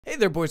Hey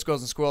there, boys,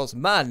 girls, and squirrels.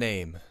 My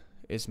name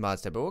is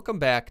Modstab, but welcome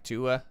back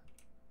to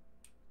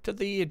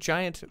the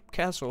Giant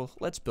Castle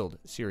Let's Build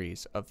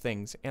series of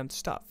things and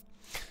stuff.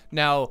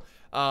 Now,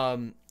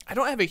 I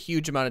don't have a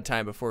huge amount of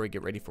time before we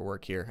get ready for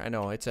work here. I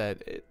know it's a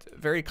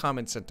very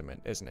common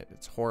sentiment, isn't it?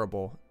 It's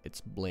horrible,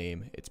 it's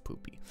blame, it's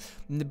poopy.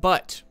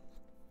 But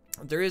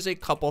there is a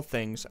couple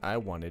things I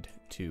wanted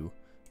to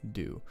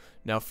do.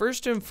 Now,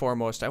 first and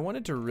foremost, I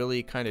wanted to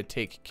really kind of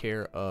take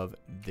care of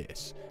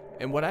this.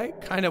 And what I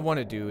kind of want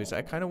to do is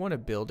I kind of want to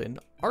build an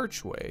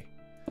archway.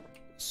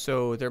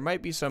 So there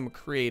might be some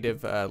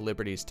creative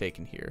liberties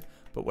taken here.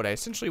 But what I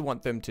essentially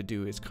want them to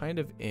do is kind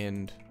of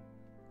end,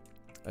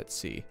 let's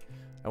see.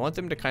 I want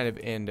them to kind of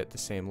end at the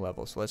same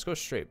level. So let's go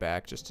straight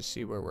back just to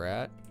see where we're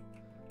at.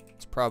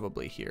 It's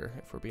probably here,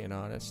 if we're being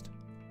honest.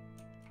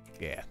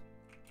 Yeah.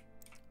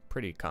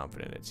 Pretty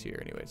confident it's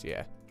here anyways,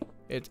 yeah.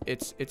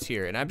 It's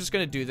here. And I'm just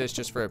going to do this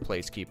just for a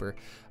placekeeper.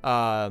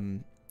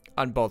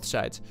 On both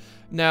sides.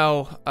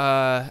 Now,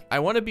 I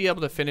want to be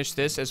able to finish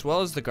this as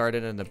well as the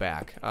garden in the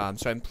back.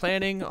 So I'm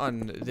planning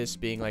on this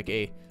being like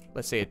a,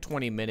 let's say a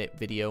 20-minute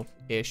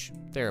video-ish,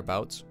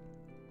 thereabouts.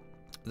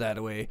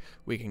 That way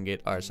we can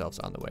get ourselves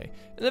on the way.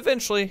 And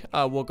eventually,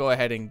 we'll go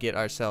ahead and get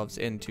ourselves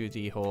into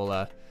the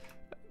whole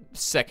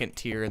second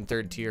tier and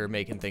third tier,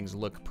 making things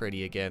look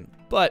pretty again.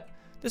 But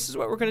this is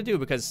what we're going to do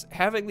because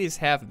having these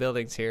half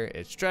buildings here,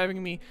 it's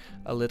driving me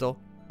a little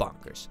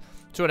bonkers.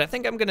 So what I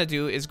think I'm going to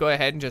do is go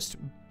ahead and just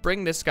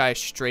bring this guy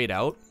straight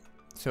out.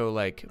 So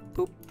like,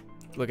 boop,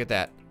 look at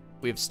that.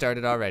 We've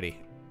started already.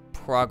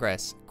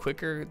 Progress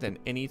quicker than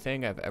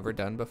anything I've ever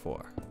done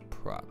before.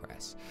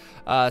 Progress.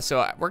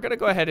 So we're going to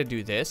go ahead and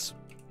do this.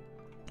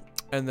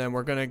 And then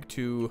we're going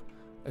to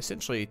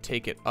essentially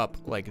take it up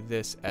like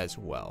this as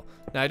well.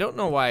 Now, I don't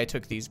know why I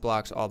took these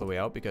blocks all the way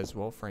out because,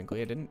 well,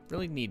 frankly, I didn't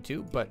really need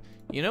to. But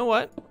you know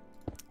what?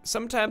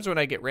 Sometimes when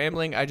I get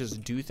rambling, I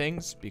just do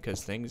things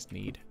because things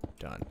need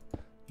done.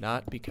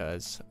 Not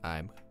because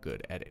I'm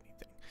good at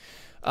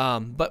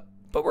anything. But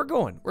we're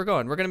going. We're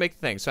going to make the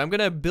thing. So I'm going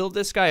to build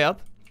this guy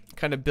up,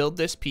 kind of build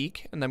this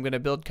peak, and I'm going to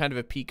build kind of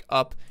a peak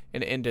up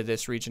and into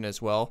this region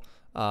as well.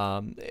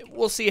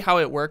 We'll see how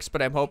it works,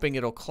 but I'm hoping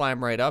it'll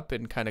climb right up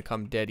and kind of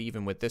come dead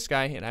even with this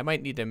guy. And I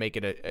might need to make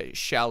it a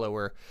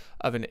shallower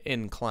of an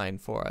incline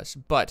for us.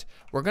 But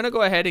we're going to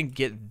go ahead and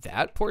get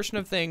that portion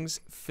of things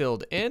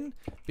filled in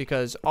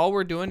because all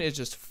we're doing is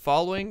just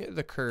following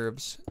the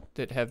curves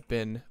that have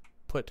been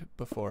put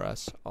before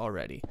us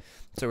already.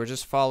 So we're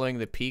just following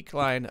the peak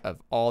line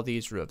of all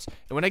these roofs.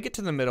 And when I get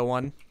to the middle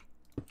one,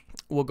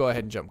 we'll go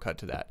ahead and jump cut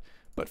to that.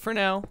 But for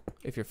now,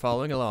 if you're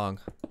following along,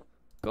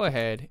 go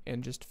ahead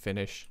and just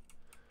finish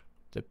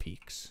the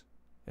peaks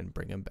and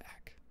bring them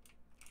back.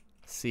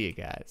 See you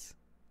guys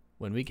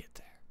when we get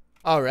there.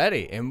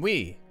 Alrighty, and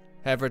we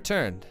have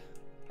returned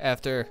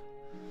after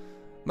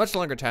much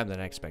longer time than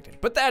I expected.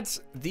 But that's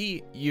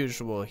the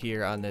usual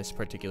here on this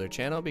particular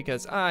channel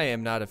because I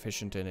am not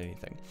efficient in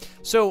anything.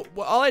 So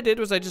all I did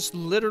was I just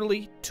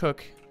literally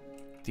took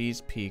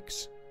these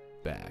peaks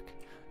back.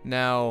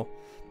 Now,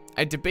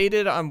 I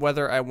debated on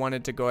whether I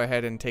wanted to go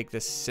ahead and take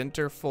this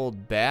center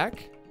fold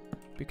back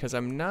because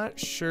I'm not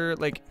sure,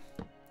 like,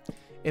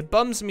 it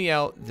bums me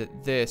out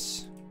that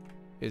this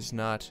is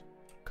not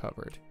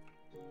covered.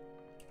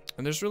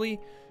 And there's really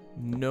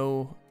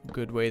no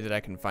good way that I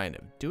can find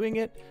of doing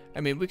it.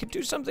 I mean, we could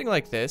do something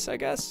like this, I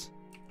guess.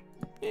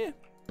 Yeah,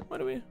 what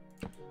do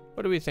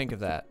we think of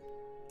that?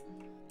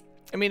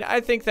 I mean, I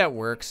think that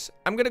works.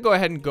 I'm gonna go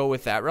ahead and go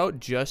with that route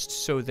just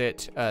so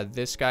that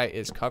this guy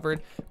is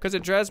covered because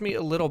it drives me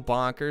a little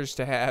bonkers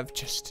to have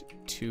just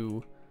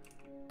two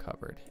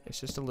covered. It's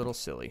just a little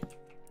silly.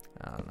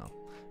 I don't know.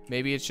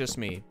 Maybe it's just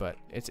me, but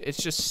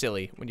it's just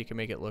silly when you can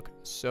make it look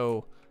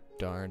so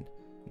darn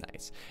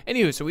nice.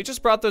 Anyway, so we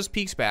just brought those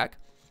peaks back.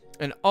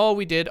 And all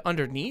we did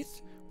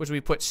underneath was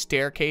we put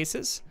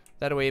staircases.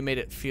 That way it made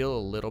it feel a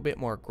little bit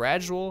more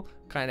gradual.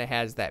 Kind of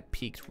has that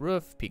peaked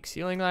roof, peaked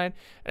ceiling line.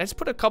 And I just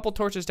put a couple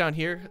torches down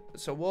here.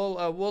 So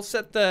we'll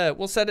set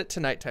it to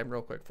nighttime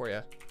real quick for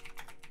you.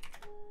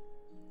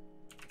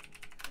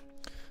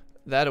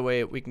 That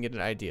way we can get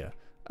an idea.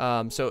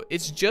 So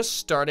it's just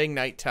starting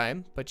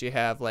nighttime, but you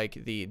have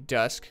like the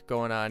dusk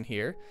going on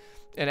here.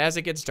 And as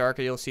it gets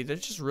darker, you'll see that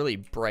it just really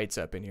brights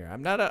up in here.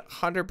 I'm not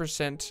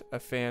 100% a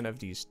fan of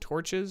these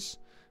torches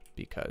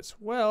because,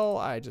 well,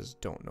 I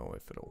just don't know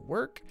if it'll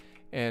work.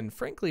 And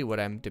frankly, what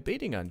I'm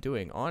debating on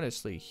doing,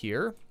 honestly,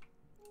 here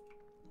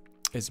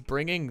is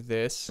bringing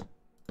this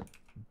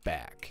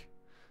back.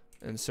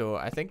 And so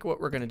I think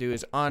what we're going to do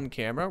is on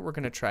camera, we're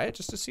going to try it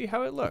just to see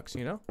how it looks,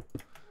 you know?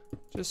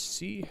 Just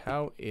see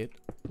how it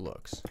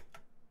looks.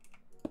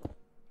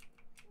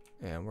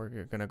 And we're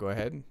going to go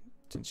ahead,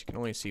 since you can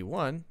only see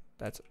one,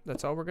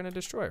 that's all we're gonna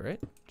destroy,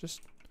 right?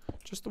 Just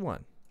the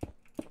one.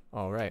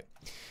 All right.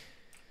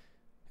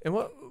 And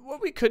what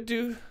we could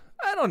do,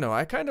 I don't know.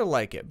 I kind of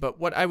like it, but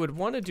what I would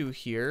want to do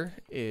here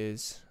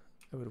is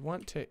I would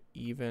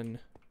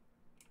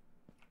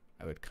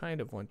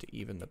kind of want to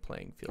even the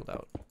playing field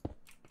out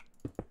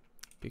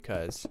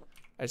because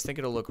I just think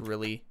it'll look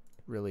really,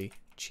 really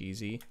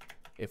cheesy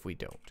if we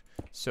don't.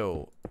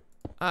 So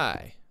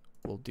I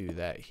will do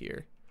that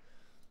here.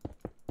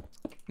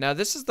 Now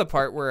this is the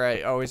part where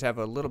I always have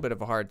a little bit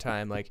of a hard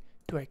time. Like,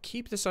 do I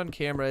keep this on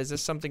camera? Is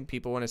this something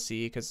people want to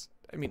see? Because,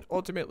 I mean,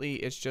 ultimately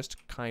it's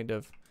just kind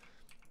of,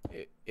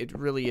 it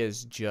really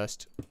is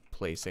just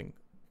placing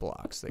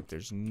blocks. Like,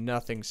 there's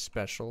nothing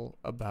special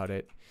about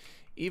it,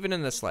 even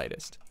in the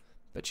slightest.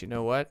 But you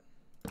know what?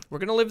 We're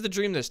gonna live the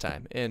dream this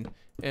time,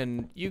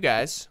 and you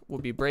guys will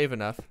be brave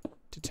enough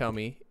to tell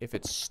me if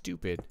it's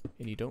stupid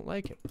and you don't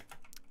like it.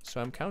 So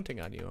I'm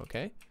counting on you,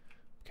 okay?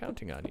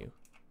 Counting on you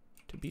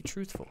to be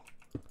truthful.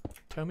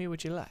 Tell me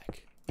what you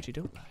like, what you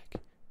don't like,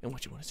 and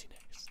what you want to see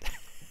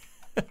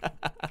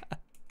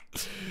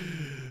next.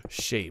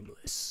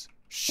 Shameless.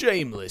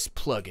 Shameless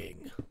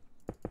plugging.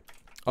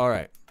 All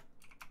right.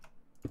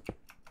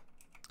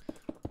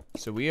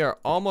 So we are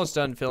almost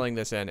done filling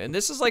this in. And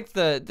this is like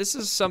this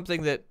is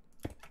something that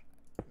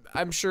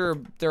I'm sure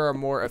there are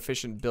more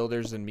efficient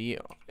builders than me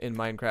in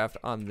Minecraft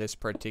on this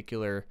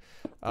particular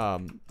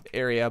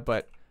area,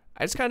 but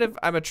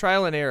I'm a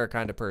trial and error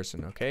kind of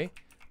person, okay?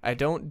 I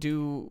don't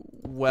do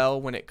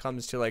well when it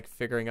comes to like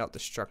figuring out the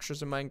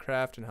structures of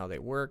Minecraft and how they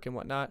work and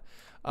whatnot.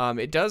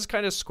 It does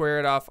kind of square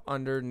it off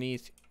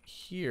underneath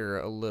here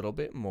a little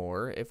bit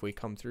more if we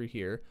come through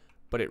here,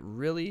 but it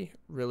really,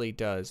 really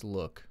does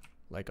look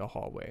like a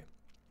hallway,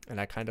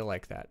 and I kind of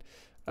like that.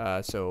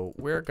 So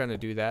we're going to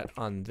do that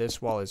on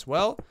this wall as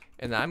well.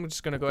 And I'm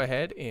just going to go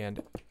ahead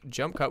and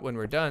jump cut when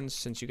we're done,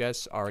 since you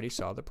guys already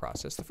saw the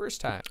process the first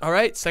time. All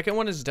right, second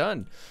one is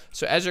done.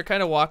 So as you're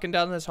kind of walking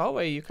down this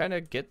hallway, you kind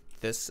of get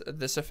this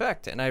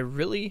effect. And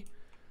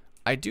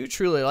I do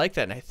truly like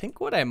that. And I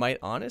think what I might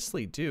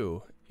honestly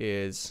do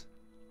is,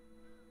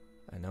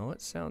 I know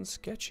it sounds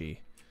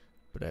sketchy,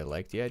 but I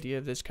like the idea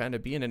of this kind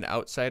of being an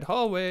outside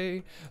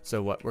hallway.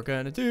 So what we're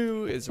going to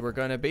do is we're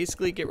going to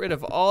basically get rid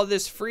of all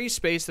this free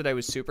space that I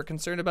was super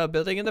concerned about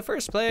building in the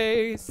first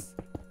place.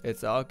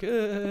 It's all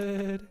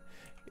good.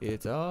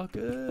 It's all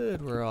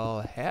good. We're all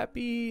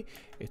happy.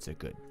 It's a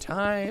good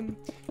time.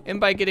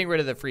 And by getting rid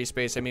of the free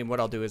space, I mean, what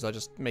I'll do is I'll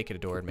just make it a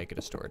door and make it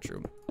a storage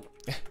room.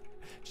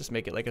 Just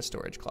make it like a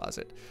storage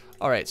closet.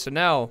 All right, so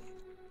now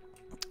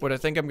what I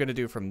think I'm going to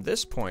do from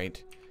this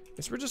point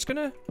is we're just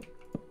gonna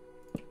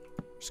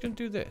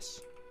do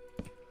this.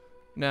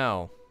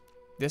 Now,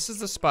 this is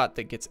the spot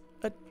that gets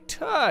a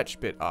touch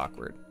bit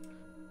awkward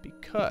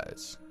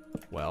because,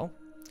 well,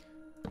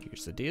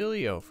 here's the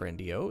dealio,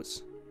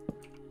 friendios.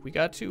 We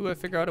got to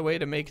figure out a way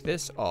to make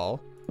this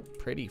all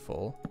pretty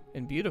full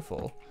and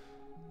beautiful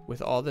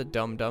with all the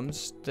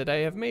dum-dums that I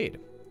have made.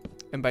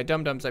 And by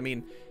dum-dums, I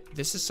mean,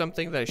 this is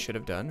something that I should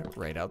have done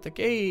right out the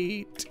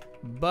gate.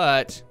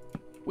 But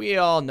we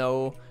all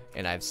know,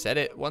 and I've said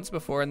it once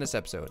before in this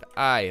episode,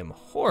 I am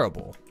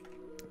horrible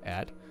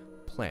at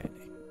planning.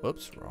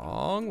 Whoops,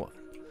 wrong one.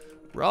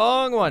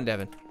 Wrong one,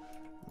 Devin.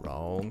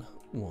 Wrong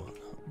one.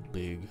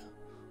 Big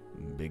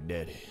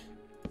daddy.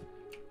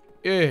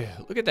 Yeah,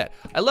 look at that.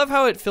 I love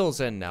how it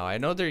fills in now. I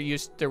know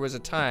there was a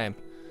time,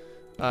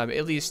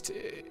 at least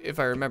if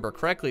I remember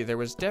correctly, there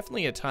was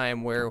definitely a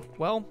time where,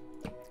 well,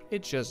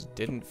 it just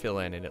didn't fill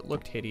in and it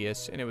looked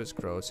hideous and it was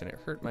gross and it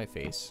hurt my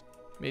face.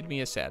 Made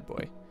me a sad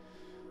boy.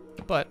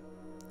 But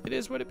it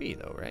is what it be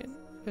though, right?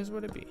 It is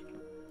what it be.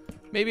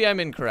 Maybe I'm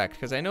incorrect,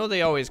 because I know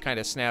they always kind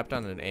of snapped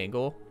on an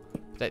angle.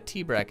 That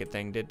T-bracket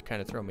thing did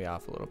kind of throw me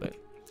off a little bit.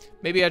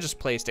 Maybe I just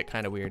placed it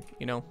kind of weird,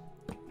 you know?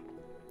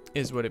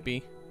 Is what it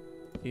be.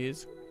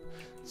 Is.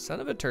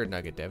 Son of a turd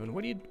nugget, Devin.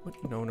 What do you... What,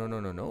 no,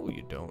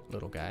 you don't,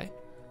 little guy.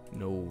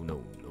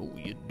 No,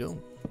 you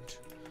don't.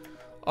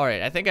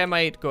 Alright, I think I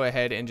might go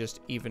ahead and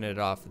just even it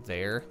off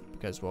there,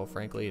 because, well,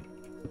 frankly,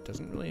 it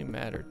doesn't really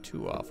matter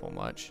too awful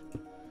much.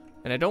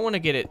 And I don't want to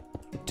get it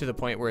to the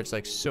point where it's,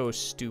 like, so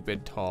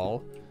stupid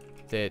tall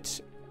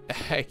that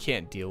I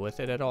can't deal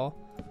with it at all.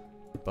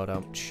 But I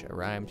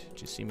rhymed.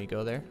 Did you see me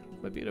go there?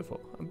 I'm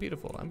beautiful. I'm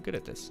beautiful. I'm good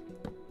at this.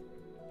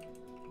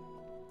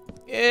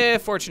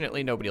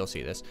 Fortunately, nobody will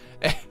see this.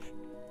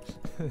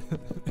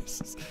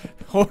 This is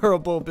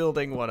horrible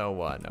building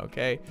 101,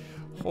 okay?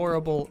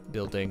 Horrible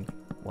building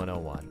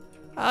 101.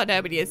 Oh,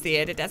 nobody will see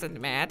it. It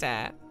doesn't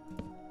matter.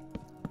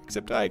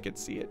 Except I can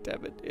see it,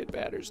 Devin. It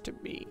matters to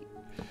me.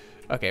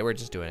 Okay, we're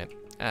just doing it.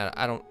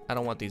 I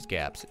don't want these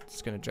gaps.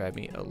 It's gonna drive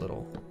me a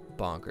little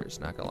bonkers,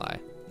 not gonna lie.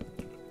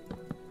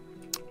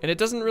 And it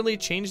doesn't really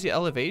change the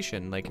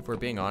elevation, like, if we're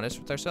being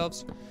honest with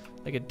ourselves.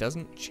 Like, it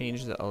doesn't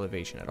change the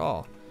elevation at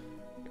all.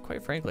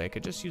 Quite frankly, I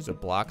could just use a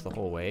block the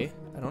whole way.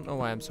 I don't know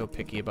why I'm so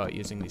picky about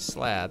using these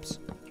slabs.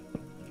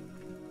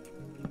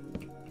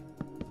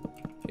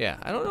 Yeah,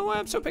 I don't know why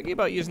I'm so picky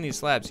about using these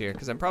slabs here,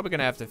 because I'm probably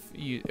gonna have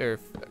to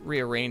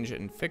rearrange it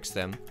and fix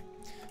them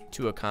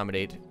to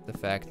accommodate the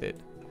fact that,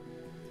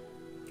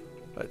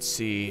 let's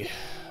see,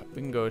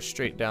 we can go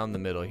straight down the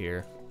middle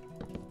here.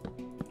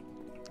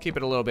 Keep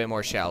it a little bit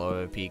more shallow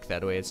of a peak,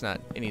 that way it's not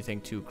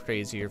anything too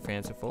crazy or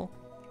fanciful.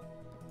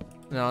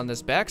 Now on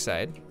this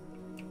backside,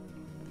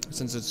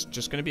 since it's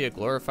just going to be a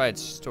glorified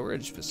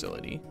storage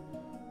facility,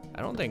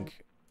 I don't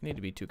think I need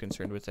to be too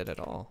concerned with it at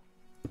all.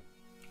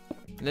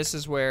 And this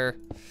is where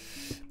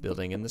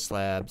building in the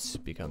slabs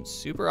becomes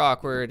super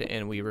awkward,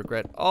 and we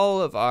regret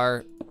all of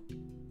our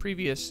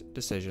previous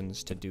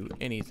decisions to do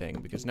anything,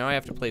 because now I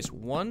have to place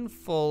one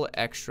full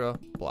extra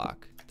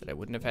block that I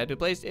wouldn't have had to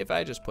place if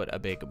I just put a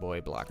big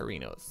boy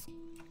blockerinos.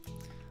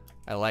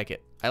 I like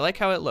it. I like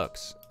how it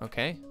looks,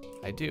 okay?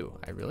 I do.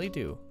 I really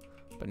do.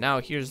 But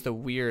now here's the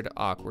weird,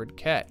 awkward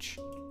catch.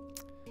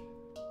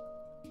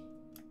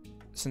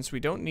 Since we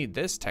don't need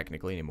this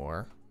technically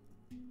anymore,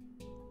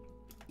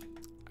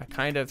 I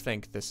kind of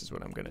think this is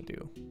what I'm gonna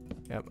do.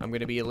 Yep, I'm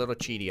gonna be a little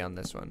cheaty on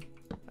this one.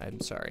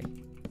 I'm sorry.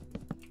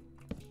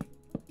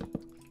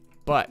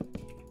 But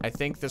I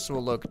think this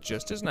will look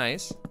just as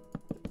nice.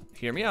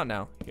 Hear me out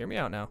now. Hear me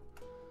out now.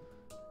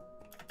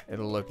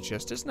 It'll look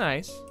just as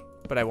nice,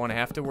 but I won't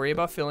have to worry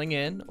about filling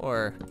in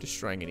or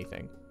destroying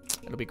anything.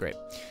 It'll be great.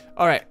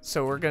 All right,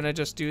 so we're gonna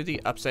just do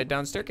the upside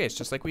down staircase,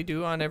 just like we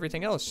do on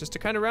everything else, just to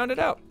kind of round it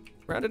out.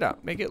 Round it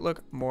out. Make it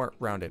look more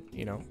rounded,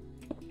 you know.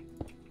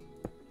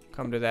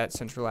 Come to that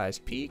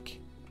centralized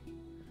peak.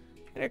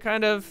 And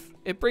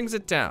it brings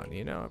it down,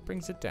 you know, it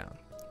brings it down.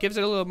 Gives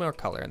it a little more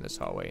color in this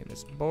hallway, in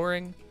this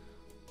boring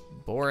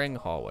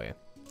hallway.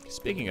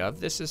 Speaking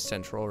of, this is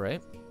central,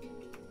 right?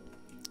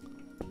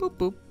 Boop,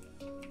 boop.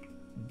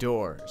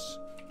 Doors.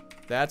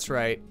 That's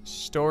right,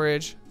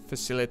 storage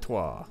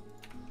facilitoire.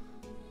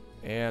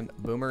 And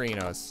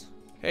boomerinos.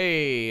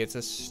 Hey, it's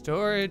a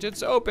storage,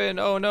 it's open.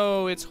 Oh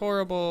no, it's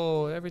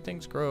horrible.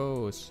 Everything's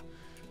gross.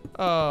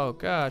 Oh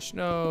gosh,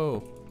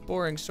 no.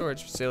 Boring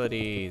storage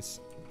facilities.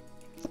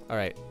 All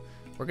right,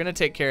 we're gonna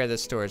take care of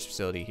this storage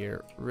facility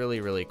here really,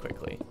 really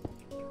quickly.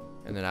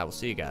 And then I will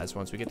see you guys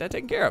once we get that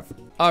taken care of.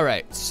 All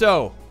right,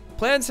 so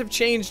plans have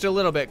changed a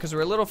little bit because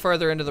we're a little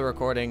further into the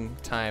recording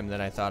time than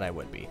I thought I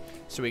would be.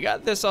 So we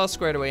got this all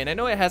squared away, and I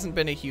know it hasn't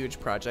been a huge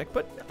project,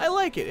 but I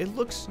like it. It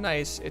looks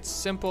nice, it's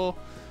simple,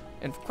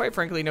 and quite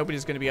frankly,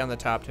 nobody's gonna be on the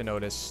top to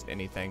notice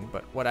anything.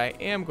 But what I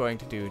am going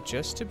to do,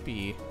 just to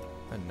be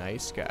a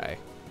nice guy,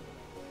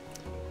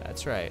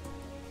 that's right,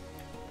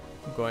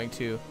 I'm going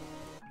to,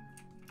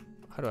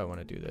 how do I want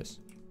to do this?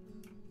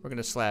 We're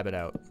gonna slab it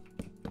out.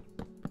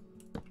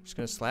 Just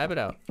gonna slab it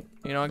out.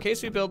 You know, in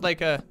case we build like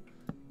a,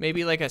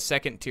 maybe like a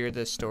second tier of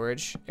this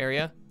storage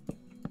area.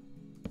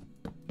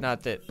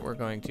 Not that we're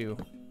going to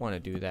want to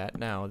do that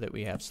now that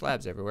we have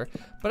slabs everywhere,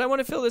 but I want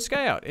to fill this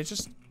guy out. It's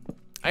just,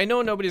 I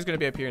know nobody's gonna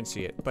be up here and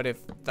see it, but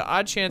if the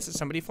odd chance that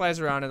somebody flies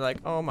around and like,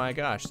 oh my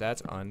gosh,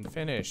 that's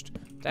unfinished.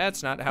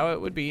 That's not how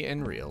it would be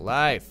in real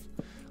life.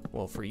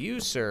 Well, for you,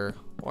 sir,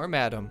 or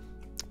madam,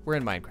 we're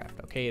in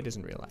Minecraft, okay? It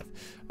isn't real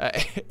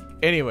life.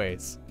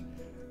 Anyways,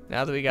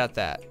 now that we got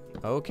that,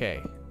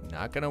 okay,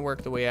 not gonna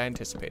work the way I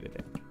anticipated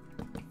it.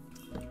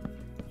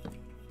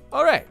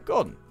 All right,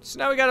 golden. So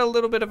now we got a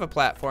little bit of a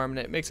platform, and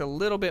it makes a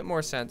little bit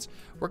more sense.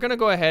 We're gonna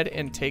go ahead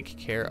and take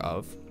care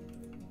of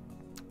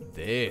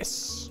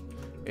this.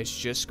 It's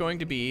just going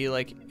to be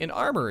like an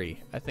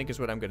armory, I think is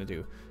what I'm gonna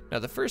do. Now,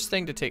 the first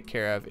thing to take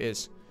care of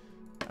is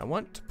I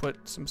want to put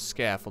some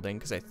scaffolding,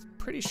 because I'm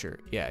pretty sure,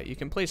 yeah, you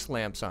can place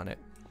lamps on it.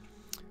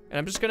 And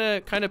I'm just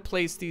gonna kind of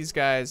place these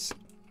guys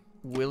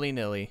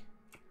willy-nilly.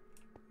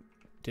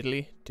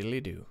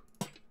 Diddly-diddly-do.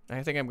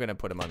 I think I'm gonna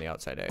put them on the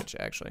outside edge,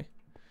 actually.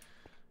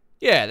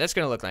 Yeah, that's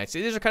gonna look nice.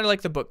 These are kind of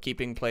like the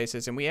bookkeeping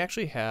places, and we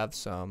actually have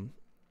some,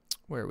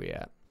 where are we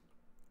at?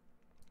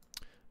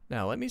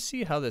 Now, let me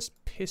see how this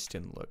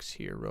piston looks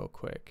here real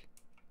quick.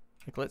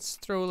 Like, let's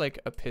throw like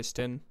a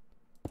piston.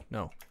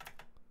 No.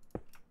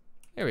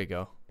 There we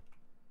go.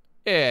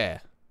 Yeah.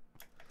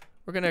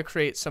 We're gonna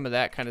create some of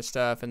that kind of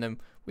stuff, and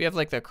then we have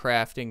like the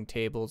crafting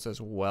tables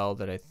as well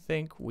that I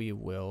think we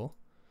will.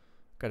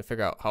 Gotta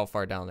figure out how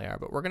far down they are,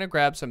 but we're gonna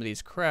grab some of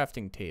these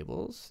crafting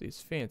tables,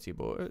 these fancy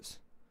boys.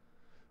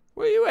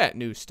 Where you at,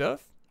 new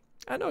stuff?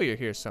 I know you're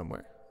here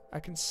somewhere.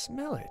 I can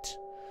smell it.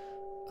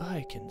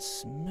 I can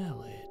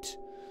smell it.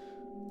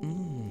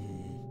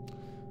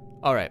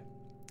 All right.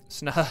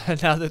 So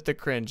now that the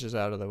cringe is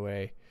out of the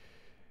way,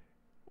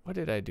 what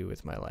did I do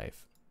with my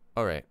life?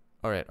 All right.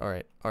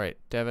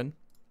 Devin,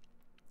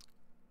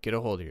 get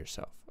a hold of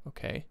yourself,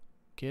 okay?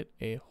 Get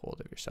a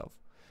hold of yourself.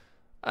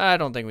 I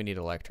don't think we need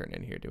a lectern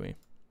in here, do we?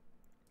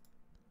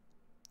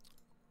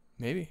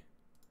 Maybe.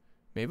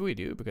 Maybe we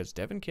do, because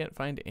Devin can't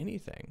find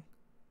anything.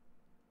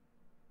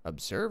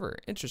 Observer.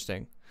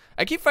 Interesting.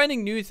 I keep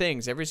finding new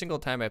things every single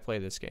time I play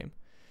this game.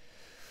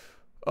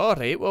 All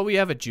right. Well, we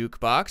have a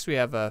jukebox. We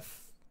have a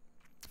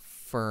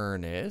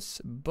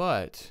furnace,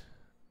 but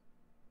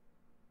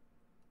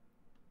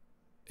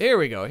here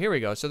we go. Here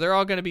we go. So they're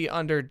all going to be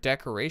under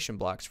decoration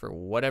blocks for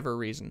whatever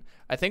reason.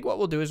 I think what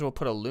we'll do is we'll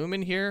put a loom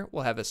in here.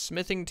 We'll have a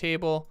smithing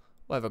table.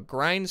 We'll have a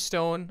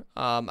grindstone.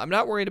 I'm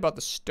not worried about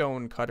the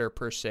stone cutter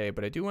per se,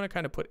 but I do want to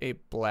kind of put a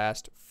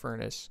blast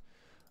furnace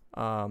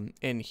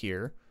in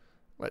here.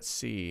 Let's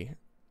see.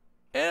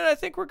 And I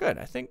think we're good.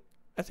 I think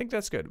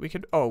that's good. We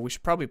should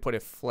probably put a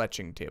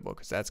fletching table,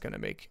 because that's going to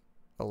make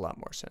a lot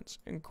more sense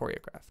and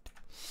choreographed.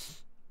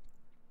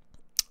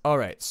 All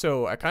right,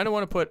 so I kind of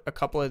want to put a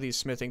couple of these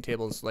smithing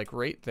tables like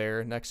right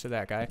there next to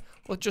that guy.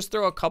 We'll just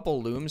throw a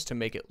couple looms to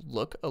make it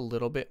look a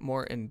little bit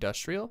more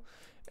industrial.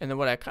 And then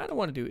what I kind of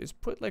want to do is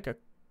put like a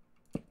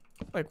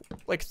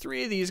like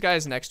 3 of these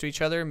guys next to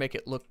each other, make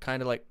it look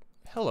kind of like,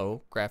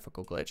 hello,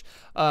 graphical glitch.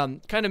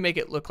 Kind of make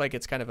it look like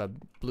it's kind of a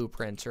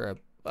blueprint or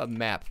a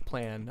map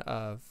plan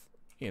of,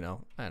 you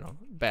know, I don't know,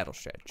 battle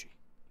strategy.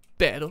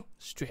 Battle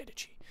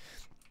strategy.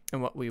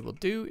 And what we will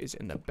do is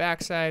in the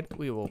backside,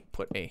 we will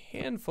put a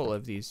handful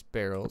of these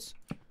barrels.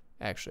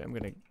 Actually, I'm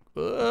going to,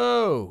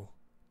 whoa,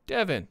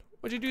 Devin,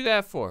 what'd you do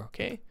that for?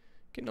 Okay,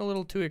 getting a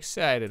little too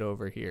excited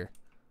over here.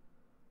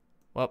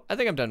 Well, I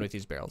think I'm done with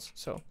these barrels.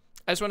 So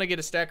I just want to get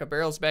a stack of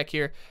barrels back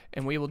here,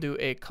 and we will do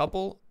a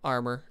couple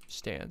armor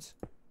stands.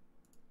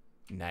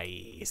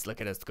 Nice.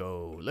 Look at us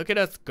go. Look at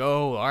us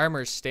go.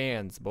 Armor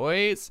stands,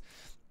 boys.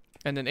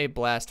 And then a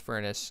blast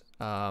furnace.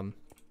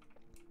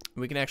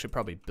 We can actually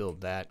probably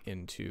build that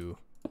into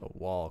a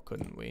wall,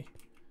 couldn't we?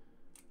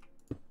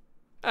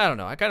 I don't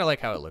know. I kind of like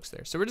how it looks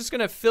there. So we're just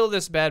going to fill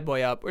this bad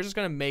boy up. We're just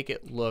going to make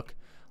it look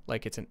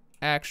like it's an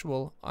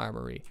actual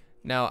armory.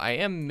 Now, I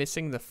am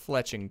missing the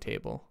fletching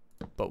table.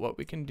 But what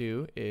we can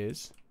do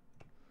is,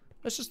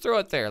 let's just throw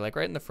it there, like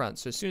right in the front.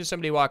 So as soon as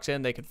somebody walks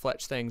in, they can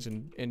fletch things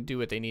and do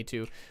what they need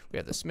to. We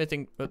have the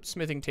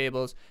smithing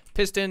tables,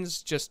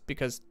 pistons, just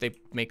because they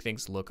make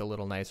things look a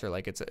little nicer.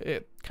 Like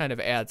it kind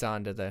of adds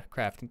on to the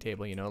crafting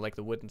table, you know, like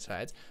the wooden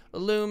sides. A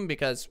loom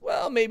because,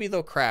 well, maybe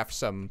they'll craft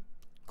some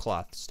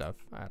cloth stuff.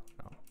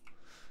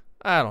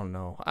 I don't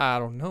know.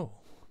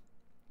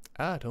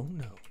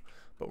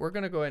 But we're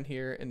gonna go in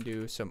here and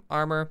do some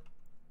armor.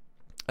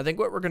 I think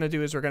what we're gonna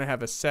do is we're gonna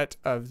have a set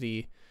of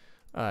the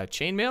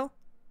chainmail.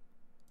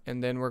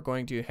 And then we're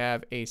going to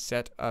have a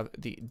set of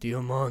the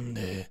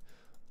Diamantes.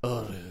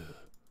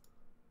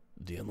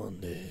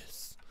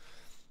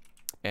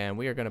 And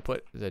we are going to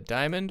put the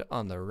diamond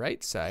on the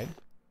right side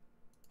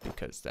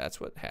because that's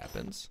what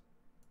happens.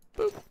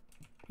 Boop.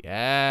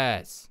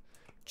 Yes.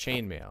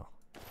 Chainmail.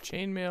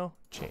 Chainmail.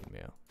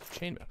 Chainmail.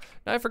 Chainmail.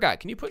 Now I forgot.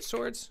 Can you put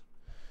swords?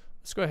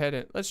 Let's go ahead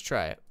and let's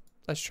try it.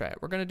 Let's try it.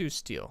 We're going to do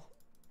steel.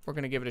 We're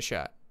going to give it a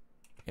shot.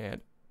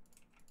 And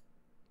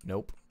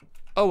nope.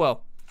 Oh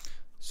well.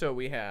 So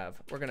we're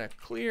going to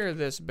clear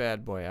this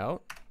bad boy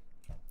out.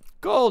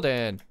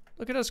 Golden.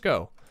 Look at us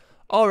go.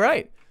 All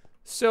right.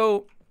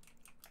 So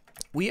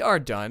we are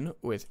done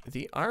with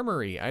the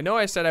armory. I know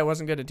I said I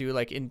wasn't going to do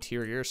like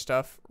interior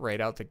stuff right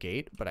out the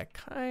gate, but I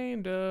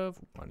kind of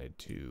wanted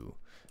to.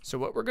 So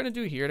what we're going to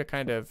do here to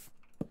kind of,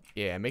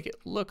 yeah, make it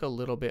look a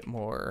little bit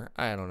more,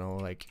 I don't know,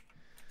 like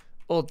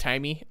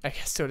old-timey, I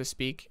guess, so to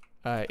speak,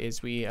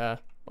 is we,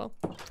 well,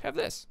 have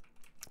this.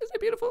 Isn't it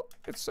beautiful?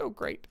 It's so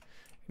great.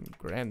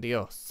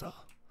 Grandioso.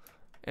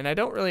 And I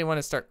don't really want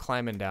to start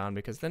climbing down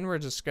because then we're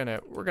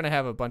gonna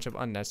have a bunch of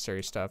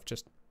unnecessary stuff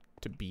just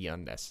to be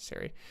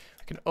unnecessary.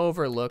 We can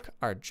overlook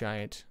our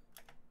giant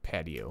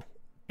patio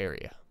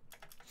area.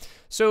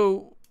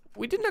 So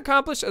we didn't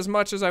accomplish as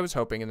much as I was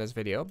hoping in this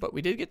video, but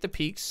we did get the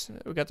peaks.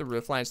 We got the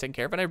roof lines taken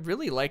care of, and I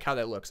really like how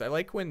that looks. I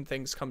like when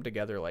things come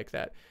together like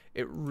that.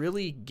 It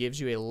really gives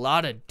you a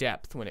lot of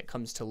depth when it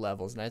comes to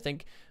levels, and I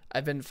think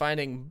I've been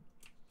finding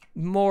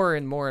more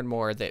and more and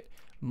more that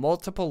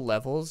multiple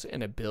levels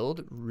in a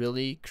build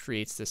really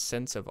creates this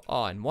sense of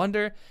awe and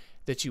wonder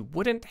that you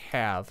wouldn't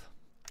have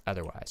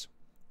otherwise.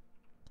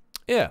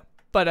 Yeah,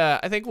 but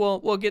I think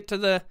we'll get to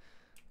the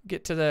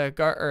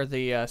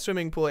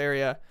swimming pool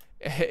area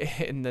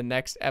in the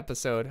next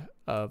episode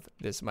of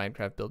this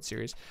Minecraft build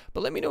series.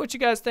 But let me know what you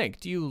guys think.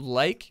 Do you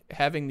like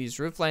having these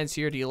roof lines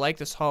here? Do you like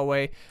this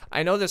hallway?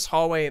 I know this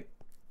hallway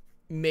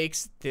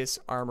makes this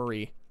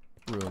armory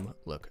room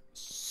look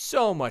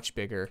so much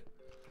bigger.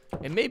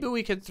 And maybe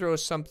we could throw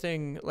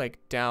something like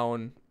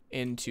down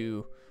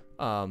into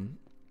one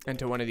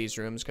of these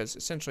rooms, because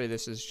essentially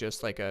this is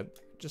just like a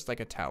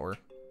tower.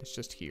 It's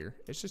just here.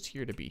 It's just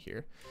here to be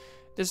here.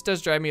 This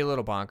does drive me a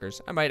little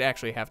bonkers. I might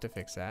actually have to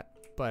fix that.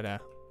 But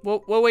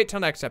we'll wait till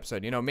next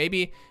episode. You know,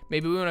 maybe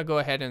we want to go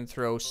ahead and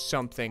throw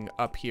something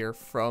up here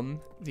from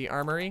the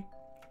armory.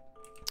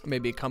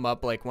 Maybe come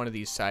up like one of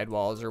these side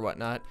walls or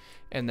whatnot,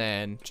 and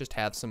then just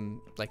have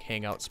some like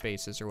hangout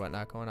spaces or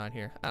whatnot going on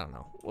here. I don't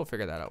know. We'll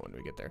figure that out when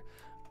we get there.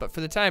 But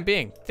for the time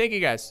being, thank you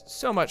guys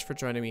so much for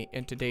joining me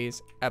in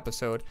today's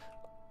episode.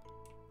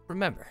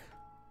 Remember,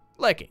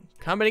 liking,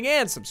 commenting,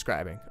 and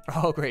subscribing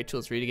are all great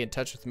tools for you to get in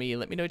touch with me.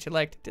 Let me know what you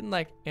liked, didn't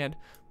like, and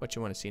what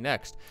you want to see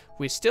next.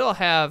 We still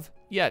have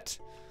yet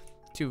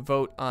to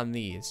vote on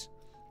these.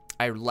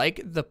 I like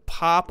the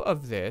pop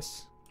of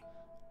this,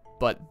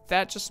 but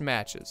that just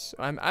matches.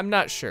 I'm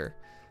not sure.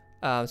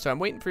 So I'm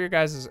waiting for your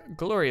guys'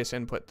 glorious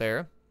input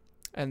there,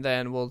 and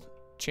then we'll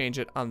change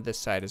it on this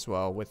side as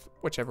well with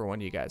whichever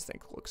one you guys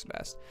think looks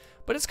best.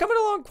 But it's coming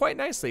along quite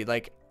nicely.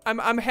 Like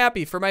I'm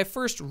happy for my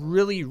first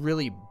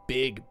really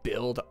big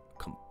build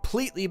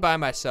completely by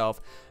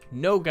myself.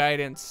 No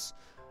guidance,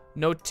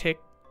 no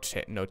ticks.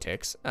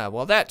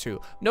 Well, that too.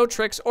 No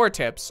tricks or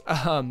tips.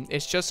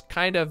 It's just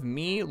kind of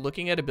me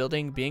looking at a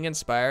building, being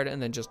inspired,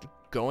 and then just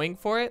going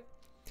for it.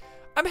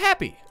 I'm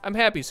happy. I'm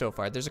happy so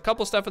far. There's a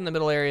couple stuff in the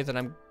middle area that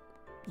I'm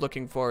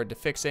looking forward to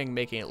fixing,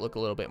 making it look a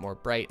little bit more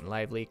bright and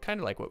lively, kind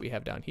of like what we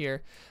have down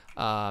here.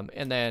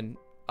 And then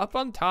up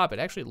on top, it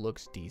actually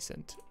looks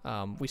decent.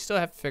 We still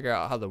have to figure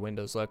out how the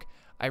windows look.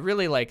 I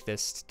really like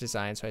this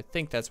design, so I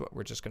think that's what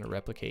we're just going to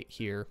replicate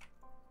here.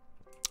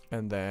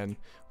 And then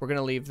we're going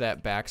to leave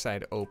that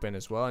backside open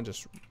as well and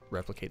just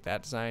replicate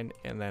that design.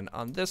 And then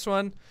on this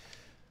one,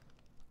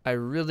 I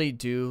really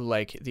do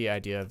like the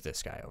idea of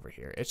this guy over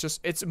here.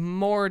 It's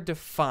more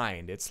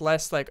defined. It's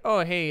less like,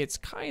 oh, hey, it's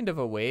kind of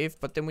a wave,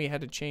 but then we had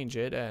to change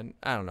it. And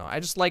I don't know. I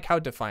just like how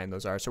defined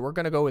those are. So we're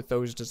going to go with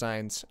those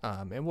designs,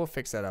 and we'll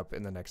fix that up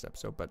in the next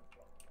episode. But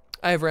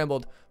I have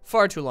rambled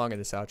far too long in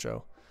this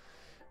outro.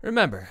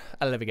 Remember,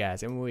 I love you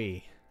guys, and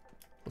we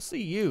will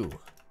see you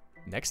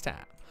next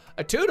time.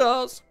 A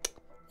toodles!